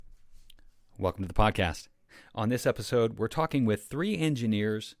Welcome to the podcast. On this episode, we're talking with three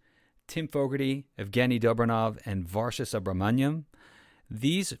engineers, Tim Fogarty, Evgeny Dobronov, and Varsha Subramaniam.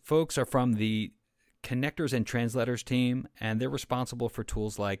 These folks are from the Connectors and Translators team, and they're responsible for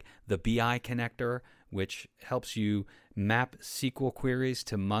tools like the BI connector, which helps you map SQL queries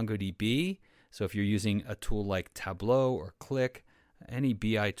to MongoDB. So if you're using a tool like Tableau or Click, any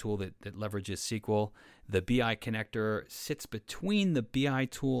BI tool that leverages SQL, the BI connector sits between the BI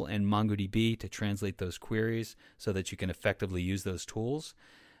tool and MongoDB to translate those queries so that you can effectively use those tools.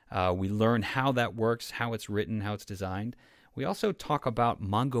 We learn how that works, how it's written, how it's designed. We also talk about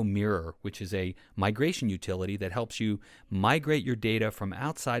Mongo Mirror, which is a migration utility that helps you migrate your data from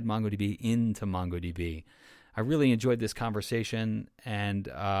outside MongoDB into MongoDB. I really enjoyed this conversation, and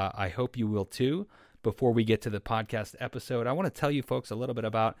I hope you will too. Before we get to the podcast episode, I want to tell you folks a little bit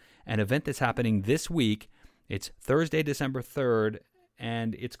about an event that's happening this week. It's Thursday, December 3rd,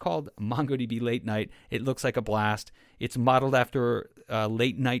 and it's called MongoDB Late Night. It looks like a blast. It's modeled after a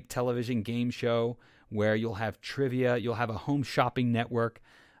late night television game show where you'll have trivia, you'll have a home shopping network,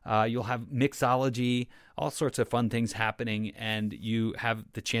 you'll have mixology, all sorts of fun things happening, and you have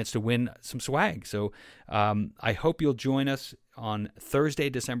the chance to win some swag. So I hope you'll join us on Thursday,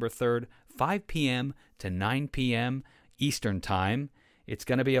 December 3rd, 5 p.m. to 9 p.m. Eastern Time. It's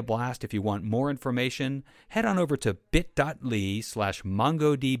going to be a blast. If you want more information, head on over to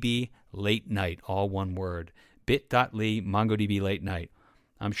bit.ly/MongoDB Late Night, all one word, bit.ly MongoDB Late Night.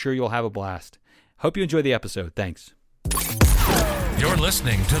 I'm sure you'll have a blast. Hope you enjoy the episode. Thanks. You're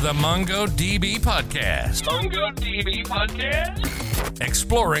listening to the MongoDB Podcast. MongoDB Podcast?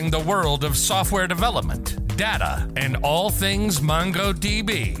 Exploring the world of software development, data, and all things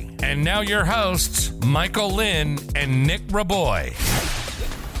MongoDB. And now your hosts, Michael Lynn and Nick Raboy.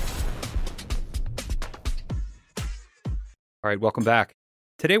 All right, welcome back.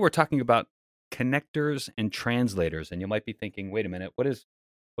 Today we're talking about connectors and translators. And you might be thinking, wait a minute, what is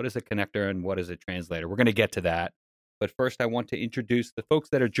a connector and what is a translator? We're going to get to that. But first, I want to introduce the folks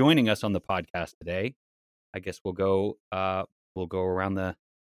that are joining us on the podcast today. I guess we'll go around the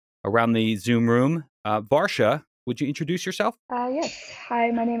Zoom room. Varsha, would you introduce yourself? Yes. Hi,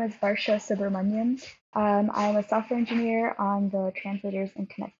 my name is Varsha Subramaniam. I'm a software engineer on the Translators and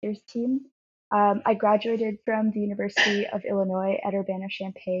Connectors team. I graduated from the University of Illinois at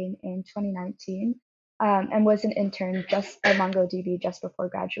Urbana-Champaign in 2019 and was an intern just at MongoDB just before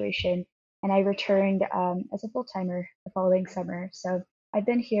graduation. And I returned as a full-timer the following summer. So I've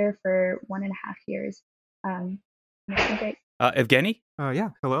been here for 1.5 years. And it's been great. Evgeny?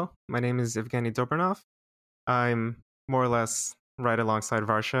 Hello. My name is Evgeny Dobronov. I'm more or less right alongside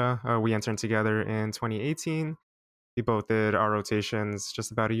Varsha. We interned together in 2018. We both did our rotations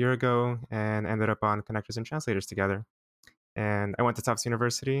just about a year ago and ended up on Connectors and Translators together. And I went to Tufts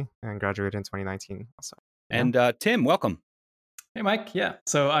University and graduated in 2019 also. And Tim, welcome. Hey, Mike. Yeah.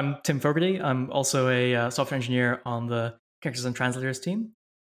 So I'm Tim Fogarty. I'm also a software engineer on the Connectors and Translators team.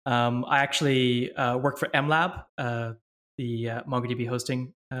 I actually work for MLab, the MongoDB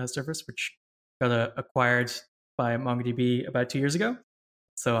hosting service, which got acquired by MongoDB about 2 years ago.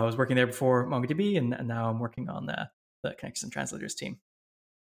 So I was working there before MongoDB, and now I'm working on the Connectors and Translators team.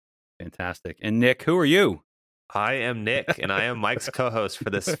 Fantastic. And Nick, who are you? I am Nick, and I am Mike's co-host for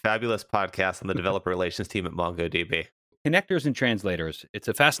this fabulous podcast on the developer relations team at MongoDB. Connectors and translators. It's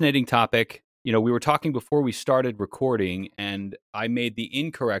a fascinating topic. You know, we were talking before we started recording, and I made the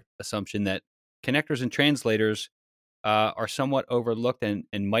incorrect assumption that connectors and translators are somewhat overlooked and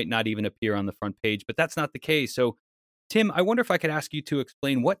might not even appear on the front page, but that's not the case. So, Tim, I wonder if I could ask you to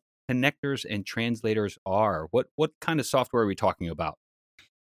explain what connectors and translators are. What kind of software are we talking about?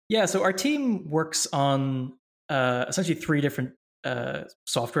 Yeah, so our team works on essentially 3 different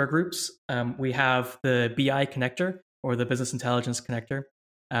software groups. We have the BI connector, or the business intelligence connector,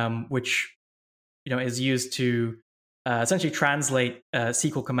 which is used to essentially translate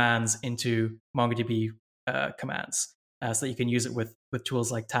SQL commands into MongoDB commands, so that you can use it with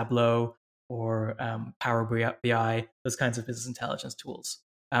tools like Tableau or Power BI, those kinds of business intelligence tools.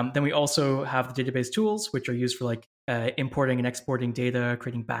 Then we also have the database tools, which are used for importing and exporting data,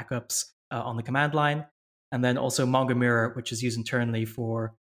 creating backups on the command line, and then also Mongo Mirror, which is used internally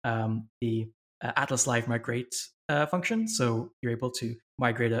for the Atlas Live Migrate function. So you're able to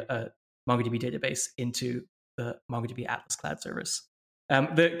migrate a MongoDB database into the MongoDB Atlas Cloud Service.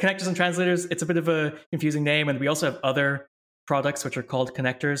 The connectors and translators, it's a bit of a confusing name, and we also have other products which are called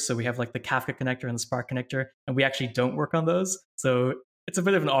connectors. So we have the Kafka connector and the Spark connector, and we actually don't work on those. So it's a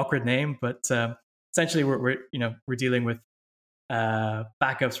bit of an awkward name, but essentially we're dealing with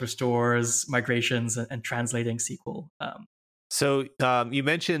backups, restores, migrations, and translating SQL So you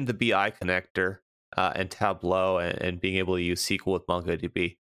mentioned the BI connector and Tableau and being able to use SQL with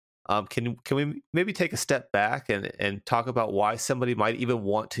MongoDB. Can we maybe take a step back and talk about why somebody might even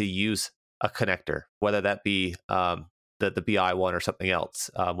want to use a connector, whether that be the BI one or something else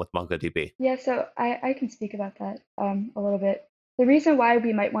with MongoDB? Yeah, so I can speak about that a little bit. The reason why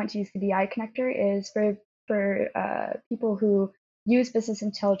we might want to use the BI connector is for people who use business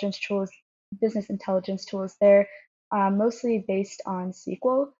intelligence tools. They're mostly based on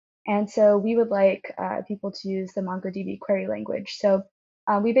SQL, and so we would like people to use the MongoDB query language. So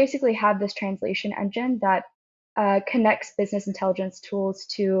we basically have this translation engine that connects business intelligence tools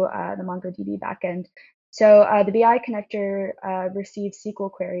to the MongoDB backend. So the BI connector receives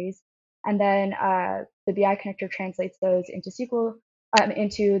SQL queries, and then the BI connector translates those into SQL,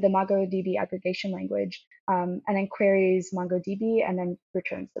 into the MongoDB aggregation language, and then queries MongoDB and then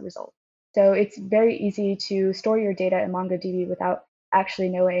returns the result. So it's very easy to store your data in MongoDB without actually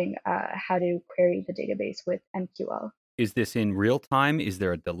knowing how to query the database with MQL. Is this in real time? Is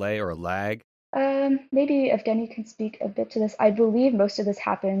there a delay or a lag? Maybe Evgeny can speak a bit to this. I believe most of this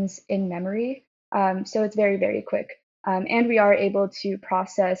happens in memory, so it's very, very quick. And we are able to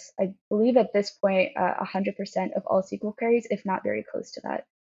process, I believe at this point, 100% of all SQL queries, if not very close to that.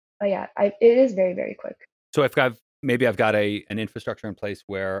 But yeah, it is very, very quick. So if I've got an infrastructure in place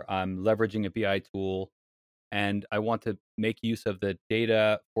where I'm leveraging a BI tool and I want to make use of the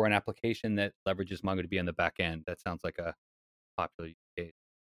data for an application that leverages MongoDB on the back end. That sounds like a popular use case.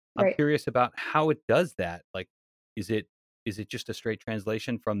 I'm Right. curious about how it does that. Like, is it just a straight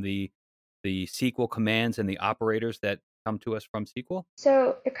translation from the SQL commands and the operators that come to us from SQL?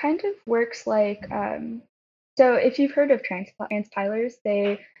 So it kind of works like, so if you've heard of transpilers,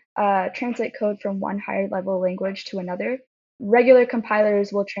 they translate code from one higher level language to another. Regular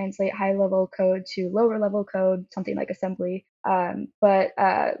compilers will translate high level code to lower level code, something like assembly. But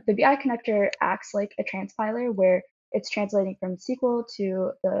the BI connector acts like a transpiler where it's translating from SQL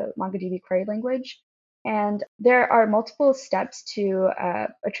to the MongoDB query language. And there are multiple steps to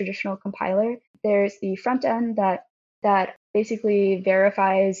a traditional compiler. There's the front end that basically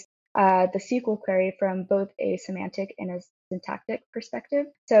verifies the SQL query from both a semantic and a syntactic perspective.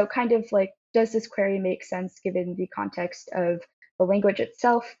 So kind of like, does this query make sense given the context of the language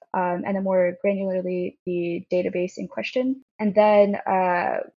itself, and then more granularly, the database in question. And then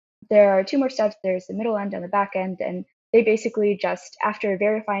there are two more steps. There's the middle end and the back end, and they basically just, after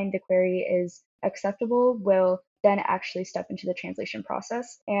verifying the query is acceptable, will then actually step into the translation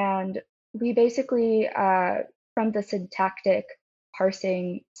process. And we basically, from the syntactic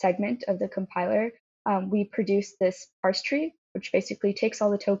parsing segment of the compiler, we produce this parse tree, which basically takes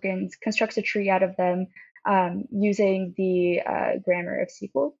all the tokens, constructs a tree out of them using the grammar of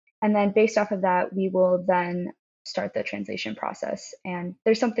SQL. And then based off of that, we will then start the translation process. And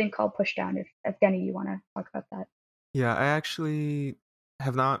there's something called pushdown. If Evgeny, you want to talk about that. Yeah, I actually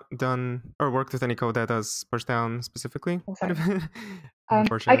have not done or worked with any code that does pushdown specifically. Oh, sorry.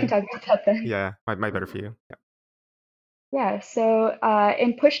 Unfortunately. I can talk about that then. Yeah, might better for you. Yeah. Yeah, so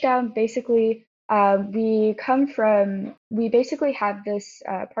in pushdown, basically, we basically have this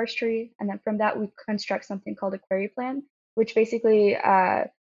parse tree, and then from that, we construct something called a query plan, which basically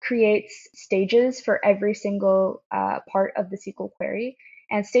creates stages for every single part of the SQL query.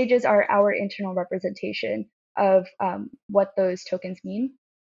 And stages are our internal representation of what those tokens mean.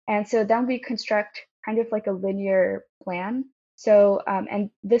 And so then we construct kind of like a linear plan. So, and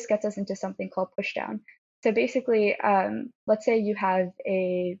this gets us into something called pushdown. So basically, let's say you have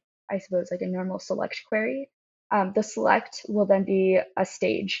I suppose, like a normal select query. The select will then be a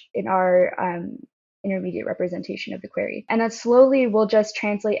stage in our intermediate representation of the query. And then slowly we'll just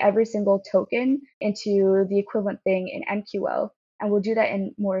translate every single token into the equivalent thing in MQL. And we'll do that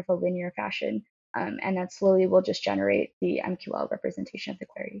in more of a linear fashion. And then slowly we'll just generate the MQL representation of the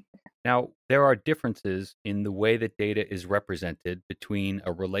query. Now, there are differences in the way that data is represented between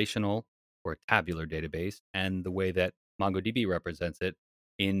a relational or a tabular database and the way that MongoDB represents it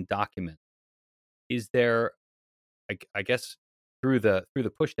in documents. Is there, I guess, through the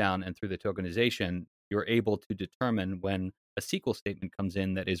pushdown and through the tokenization, you're able to determine when a SQL statement comes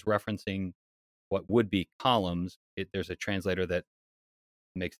in that is referencing what would be columns. There's a translator that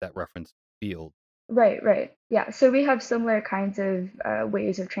makes that reference field. Right. Yeah. So we have similar kinds of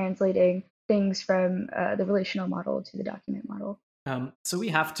ways of translating things from the relational model to the document model. So we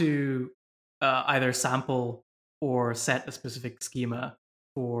have to either sample or set a specific schema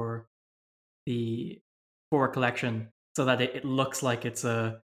for a collection so that it looks like it's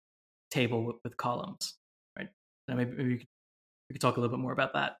a table with columns, right? And maybe we could talk a little bit more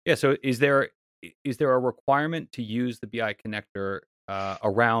about that. Yeah. So is there is there a requirement to use the BI connector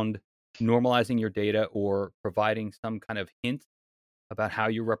around normalizing your data or providing some kind of hint about how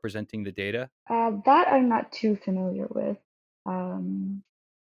you're representing the data? That I'm not too familiar with.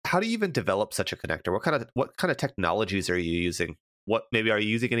 How do you even develop such a connector? What kind of technologies are you using? What maybe are you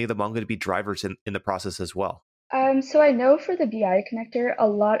using any of the MongoDB drivers in the process as well? So I know for the BI connector, a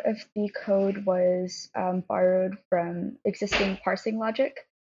lot of the code was borrowed from existing parsing logic.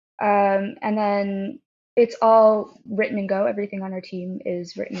 And then it's all written in Go. Everything on our team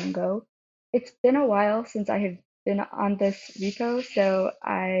is written in Go. It's been a while since I have been on this repo, so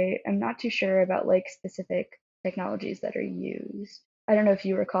I am not too sure about like specific technologies that are used. I don't know if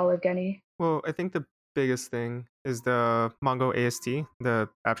you recall, Evgeny. Well, I think the biggest thing is the Mongo AST, the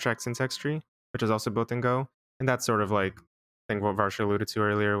abstract syntax tree, which is also built in Go. And that's sort of like, I think what Varsha alluded to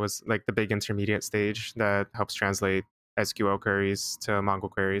earlier was like the big intermediate stage that helps translate SQL queries to Mongo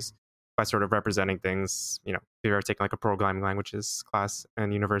queries by sort of representing things, if you're taking like a programming languages class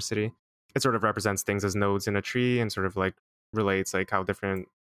in university, it sort of represents things as nodes in a tree and sort of like relates like how different,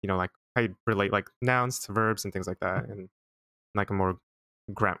 like how you relate like nouns to verbs and things like that in like a more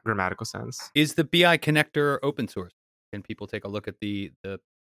grammatical sense. Is the BI connector open source? Can people take a look at the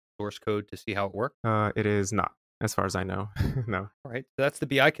source code to see how it works? It is not, as far as I know. No. All right. So that's the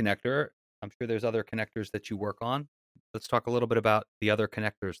BI connector. I'm sure there's other connectors that you work on. Let's talk a little bit about the other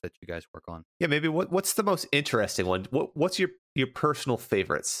connectors that you guys work on. Yeah, maybe what's the most interesting one? What's your personal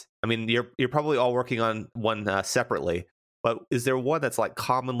favorites? I mean, you're probably all working on one separately, but is there one that's like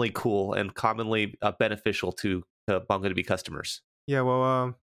commonly cool and commonly beneficial to MongoDB customers? Yeah,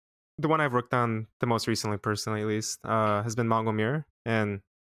 well, the one I've worked on the most recently, personally at least, has been Mongo Mirror, and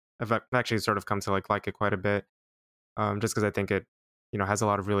I've actually sort of come to like it quite a bit, just because I think it, has a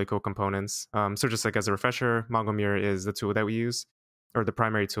lot of really cool components. So just like as a refresher, Mongo Mirror is the tool that we use, or the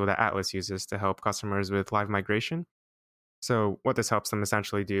primary tool that Atlas uses to help customers with live migration. So what this helps them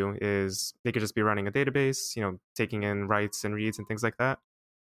essentially do is they could just be running a database, taking in writes and reads and things like that,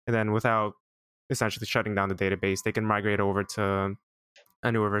 and then without essentially shutting down the database, they can migrate over to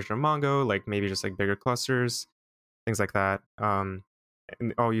a newer version of Mongo, like maybe just like bigger clusters, things like that, and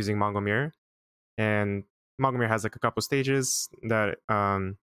all using Mongo Mirror. And Mongo Mirror has like a couple stages that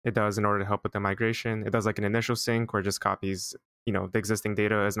it does in order to help with the migration. It does like an initial sync where it just copies, the existing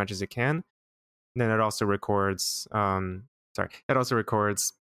data as much as it can. And then it also records,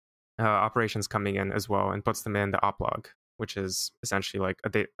 operations coming in as well and puts them in the op log, which is essentially like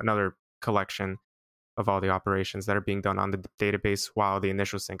another collection of all the operations that are being done on the database while the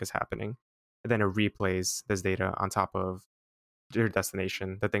initial sync is happening. And then it replays this data on top of your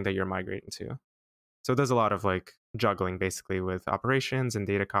destination, the thing that you're migrating to. So it does a lot of like juggling basically with operations and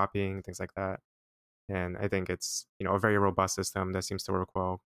data copying, things like that. And I think it's, a very robust system that seems to work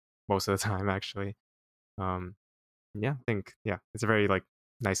well most of the time, actually. I think, it's a very like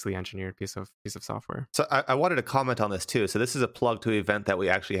nicely engineered piece of software. So I wanted to comment on this too. So this is a plug to an event that we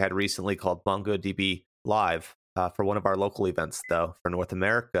actually had recently called MongoDB Live for one of our local events, though, for North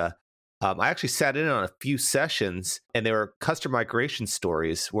America. I actually sat in on a few sessions, and there were customer migration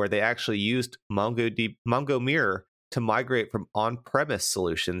stories where they actually used Mongo Mirror to migrate from on-premise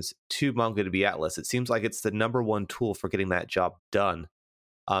solutions to MongoDB Atlas. It seems like it's the number one tool for getting that job done.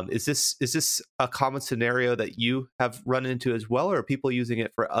 Is this a common scenario that you have run into as well, or are people using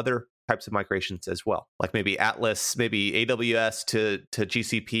it for other types of migrations as well? Like maybe Atlas, maybe AWS to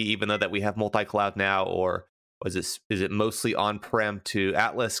GCP, even though that we have multi-cloud now, or is it mostly on-prem to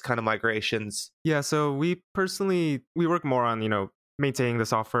Atlas kind of migrations? Yeah, so we work more on, maintaining the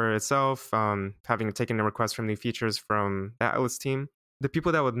software itself, having taken the requests from new features from the Atlas team. The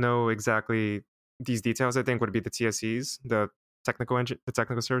people that would know exactly these details, I think, would be the TSEs, the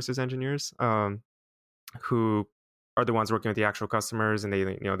technical services engineers, who are the ones working with the actual customers, and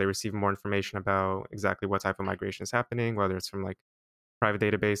they receive more information about exactly what type of migration is happening, whether it's from like private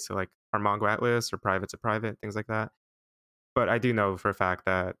database to like our Mongo Atlas or private to private, things like that. But I do know for a fact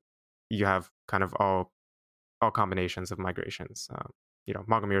that you have kind of all combinations of migrations.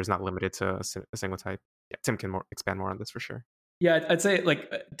 Mongo Mirror is not limited to a single type. Yeah, Tim can expand more on this for sure. Yeah, I'd say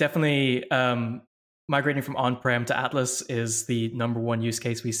like definitely migrating from on-prem to Atlas is the number one use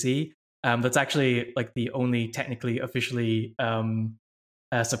case we see. That's actually like the only technically officially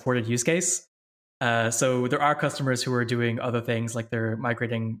supported use case. So there are customers who are doing other things, like they're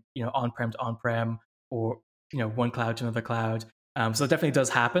migrating, on-prem to on-prem, or one cloud to another cloud. So it definitely does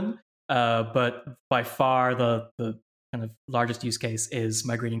happen. But by far the kind of largest use case is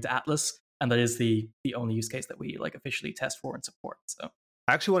migrating to Atlas, and that is the only use case that we like officially test for and support. So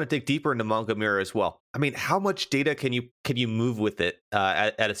I actually want to dig deeper into Mongo Mirror as well. I mean, how much data can you move with it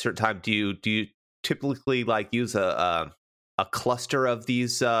at a certain time? Do you typically like use a cluster of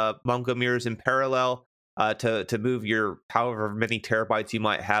these Mongo mirrors in parallel to move your however many terabytes you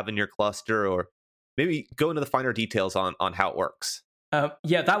might have in your cluster, or maybe go into the finer details on how it works?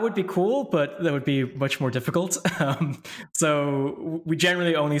 Yeah, that would be cool, but that would be much more difficult. So we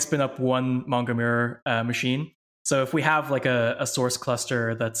generally only spin up one Mongo Mirror machine. So if we have like a source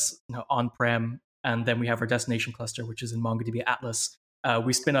cluster that's on-prem, and then we have our destination cluster, which is in MongoDB Atlas,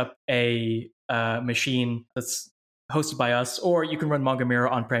 we spin up a machine that's hosted by us, or you can run Mongo Mirror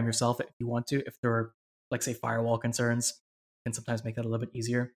on-prem yourself if you want to. If there are, like, say, firewall concerns, you can sometimes make that a little bit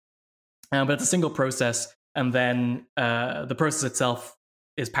easier. But it's a single process. And then the process itself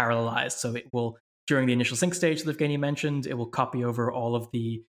is parallelized. So it will, during the initial sync stage that Evgeny mentioned, it will copy over all of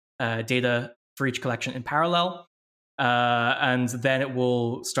the data for each collection in parallel. And then it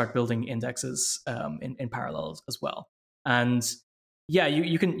will start building indexes in parallel as well. And yeah,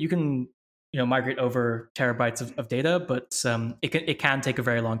 you can migrate over terabytes of data, but it can take a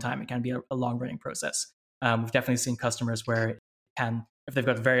very long time. It can be a long running process. We've definitely seen customers where it can, if they've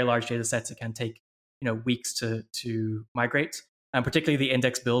got very large data sets, it can take weeks to migrate, and particularly the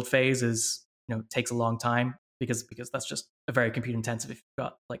index build phase takes a long time because that's just a very compute intensive if you've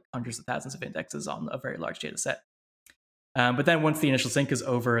got like hundreds of thousands of indexes on a very large data set. But then once the initial sync is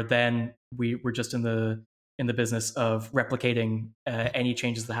over, then we're just in the business of replicating any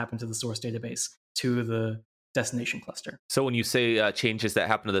changes that happen to the source database to the destination cluster. So when you say changes that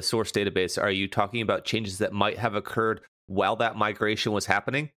happen to the source database, are you talking about changes that might have occurred while that migration was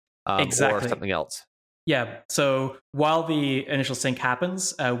happening? Exactly. Or something else? Yeah. So while the initial sync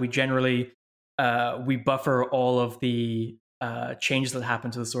happens, we generally we buffer all of the changes that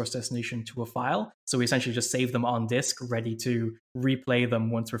happen to the source destination to a file. So we essentially just save them on disk, ready to replay them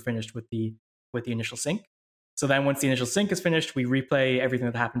once we're finished with the initial sync. So then once the initial sync is finished, we replay everything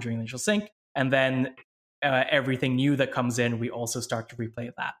that happened during the initial sync, and then everything new that comes in, we also start to replay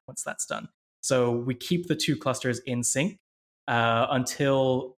that once that's done. So we keep the two clusters in sync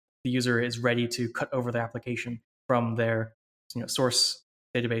until the user is ready to cut over their application from their source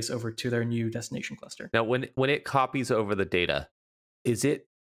database over to their new destination cluster. Now, when it copies over the data, is it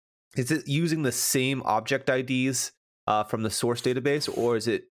using the same object IDs from the source database, or is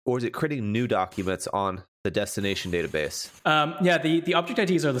it creating new documents on the destination database? Yeah, the object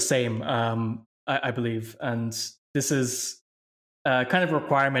IDs are the same, I believe, and this is kind of a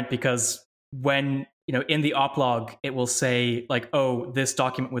requirement because when in the op log, it will say like, oh, this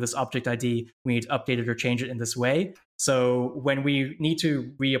document with this object ID, we need to update it or change it in this way. So when we need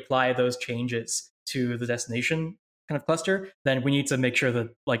to reapply those changes to the destination kind of cluster, then we need to make sure that,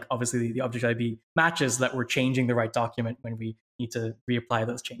 like, obviously the object ID matches that we're changing the right document when we need to reapply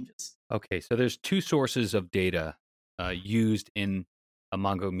those changes. Okay, so there's two sources of data used in a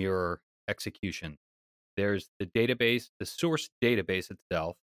Mongo Mirror execution. There's the database, the source database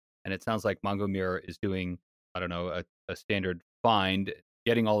itself, and it sounds like Mongo Mirror is doing, I don't know, a standard find,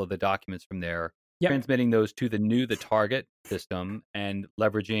 getting all of the documents from there, transmitting those to the target system, and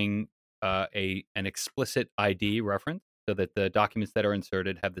leveraging an explicit ID reference so that the documents that are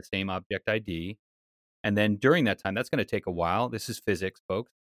inserted have the same object ID. And then during that time, that's going to take a while. This is physics,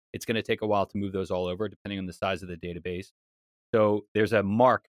 folks. It's going to take a while to move those all over, depending on the size of the database. So there's a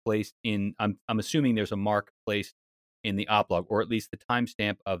mark placed in, I'm assuming there's a mark placed in the op log, or at least the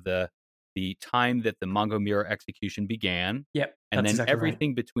timestamp of the time that the Mongo Mirror execution began. Yep. And then exactly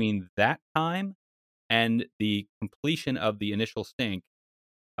everything between that time and the completion of the initial sync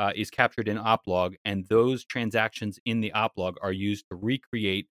is captured in op log, and those transactions in the op log are used to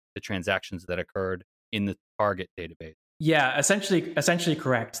recreate the transactions that occurred in the target database. Yeah, essentially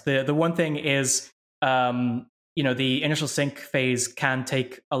correct. The one thing is, the initial sync phase can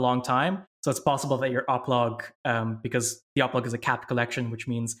take a long time. So it's possible that your oplog, because the oplog is a capped collection, which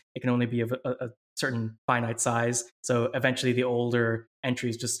means it can only be of a certain finite size. So eventually the older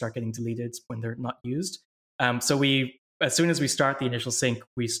entries just start getting deleted when they're not used. So as soon as we start the initial sync,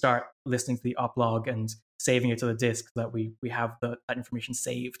 we start listening to the oplog and saving it to the disk so that we have that information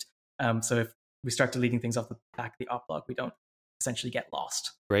saved. So if we start deleting things off the back of the oplog, we don't essentially get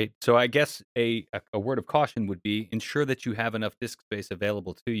lost. Great. So I guess a word of caution would be ensure that you have enough disk space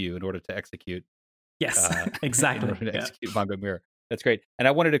available to you in order to execute. Yes, exactly. In order to execute Mongo Mirror. That's great. And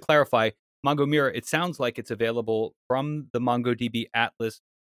I wanted to clarify, Mongo Mirror, it sounds like it's available from the MongoDB Atlas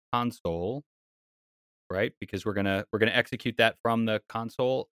console, right? Because we're gonna execute that from the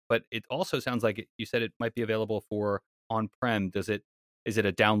console. But it also sounds like you said it might be available for on-prem. Is it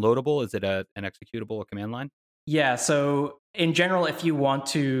a downloadable? Is it an executable, a command line? Yeah, so In general, if you want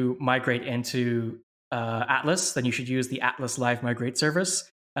to migrate into Atlas, then you should use the Atlas Live Migrate service.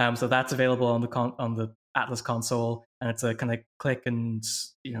 So that's available on the Atlas console, and it's a kind of click and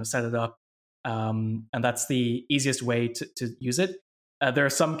set it up, and that's the easiest way to use it. There are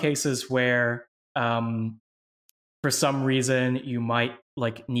some cases where, for some reason, you might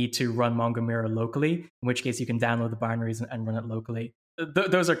need to run MongoMirror locally, in which case you can download the binaries and run it locally.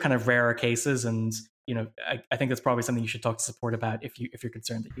 Those are kind of rarer cases, and I think that's probably something you should talk to support about if you're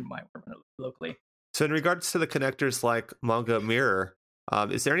concerned that you might run it locally. So in regards to the connectors like MongoMirror,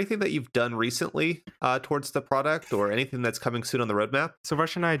 is there anything that you've done recently towards the product, or anything that's coming soon on the roadmap? So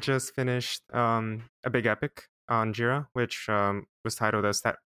Varsha and I just finished a big epic on Jira, which was titled as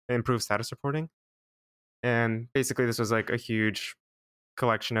Improved Status Reporting. And basically this was a huge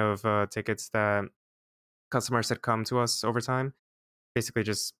collection of tickets that customers had come to us over time. Basically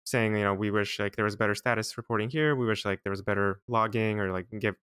just saying, we wish there was better status reporting here. We wish there was better logging, or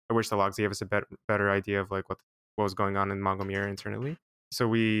I wish the logs gave us a better idea of what was going on in MongoMirror internally. So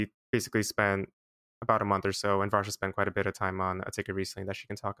we basically spent about a month or so, and Varsha spent quite a bit of time on a ticket recently that she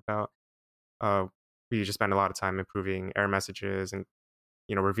can talk about. We just spent a lot of time improving error messages and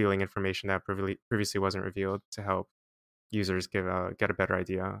revealing information that previously wasn't revealed to help users get a better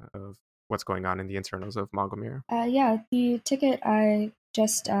idea of what's going on in the internals of MongoMirror. Yeah, the ticket I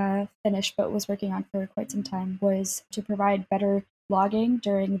just finished but was working on for quite some time was to provide better logging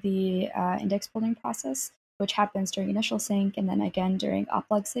during the index building process, which happens during initial sync and then again during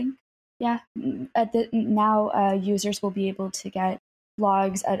oplog sync. Yeah, now users will be able to get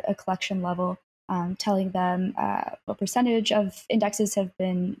logs at a collection level, telling them what percentage of indexes have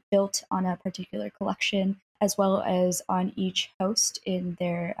been built on a particular collection, as well as on each host in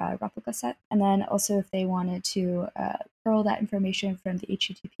their replica set. And then also if they wanted to curl that information from the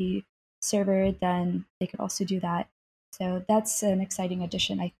HTTP server, then they could also do that. So that's an exciting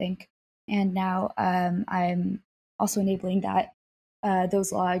addition, I think. And now I'm also enabling that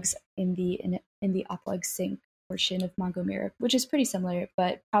those logs in the oplog sync portion of MongoMirror, which is pretty similar,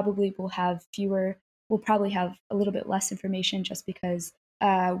 but probably will probably have a little bit less information, just because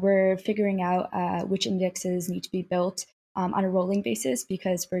we're figuring out which indexes need to be built on a rolling basis,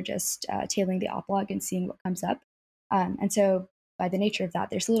 because we're just tailing the oplog and seeing what comes up. And so by the nature of that,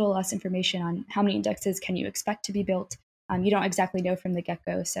 there's a little less information on how many indexes can you expect to be built. You don't exactly know from the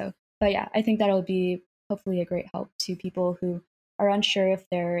get-go. But yeah, I think that'll be hopefully a great help to people who are unsure if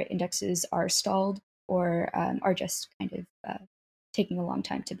their indexes are stalled or are just kind of taking a long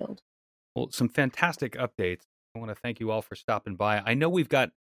time to build. Well, some fantastic updates. I want to thank you all for stopping by. I know we've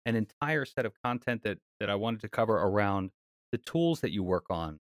got an entire set of content that I wanted to cover around the tools that you work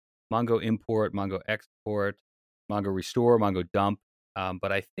on. Mongo import, Mongo export, Mongo restore, Mongo dump.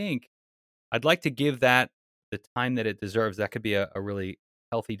 But I think I'd like to give that the time that it deserves. That could be a really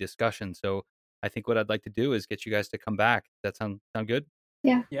healthy discussion. So I think what I'd like to do is get you guys to come back. Does that sound good?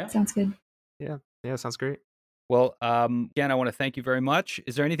 Yeah, sounds good. Yeah, sounds great. Well, again, I want to thank you very much.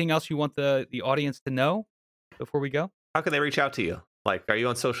 Is there anything else you want the audience to know before we go? How can they reach out to you? Are you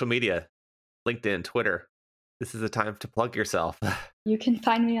on social media? LinkedIn, Twitter? This is the time to plug yourself. You can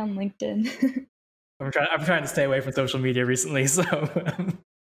find me on LinkedIn. I'm trying to stay away from social media recently, so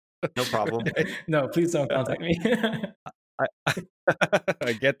no problem. No, please don't contact me.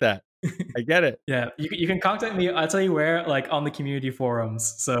 I get that. I get it. Yeah, you can contact me. I'll tell you where, on the community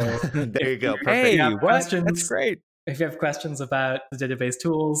forums. So there you go. Perfect. Hey, that's great. If you have questions about the database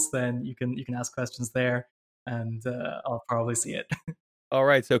tools, then you can ask questions there, and I'll probably see it. All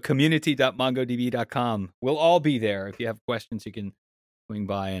right. So community.mongodb.com. We'll all be there. If you have questions, you can swing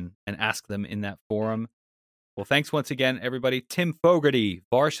by and ask them in that forum. Well, thanks once again, everybody. Tim Fogarty,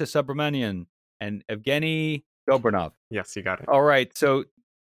 Varsha Subramanian, and Evgeny Dobranov. Yes, you got it. All right. So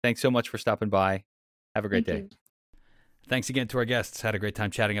thanks so much for stopping by. Have a great day. You. Thanks again to our guests. Had a great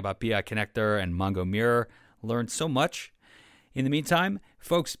time chatting about BI Connector and MongoMirror. Learned so much. In the meantime,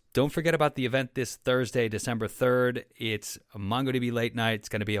 folks, don't forget about the event this Thursday, December 3rd. It's a MongoDB Late Night. It's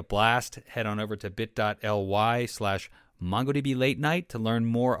going to be a blast. Head on over to bit.ly/MongoDB Late Night to learn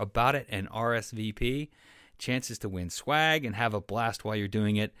more about it and RSVP. Chances to win swag and have a blast while you're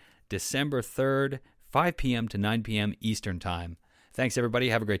doing it. December 3rd, 5 p.m. to 9 p.m. Eastern Time. Thanks, everybody.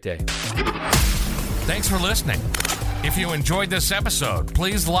 Have a great day. Thanks for listening. If you enjoyed this episode,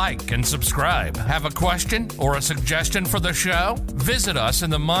 please like and subscribe. Have a question or a suggestion for the show? Visit us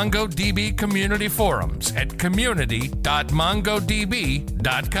in the MongoDB community forums at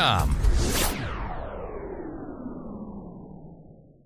community.mongodb.com.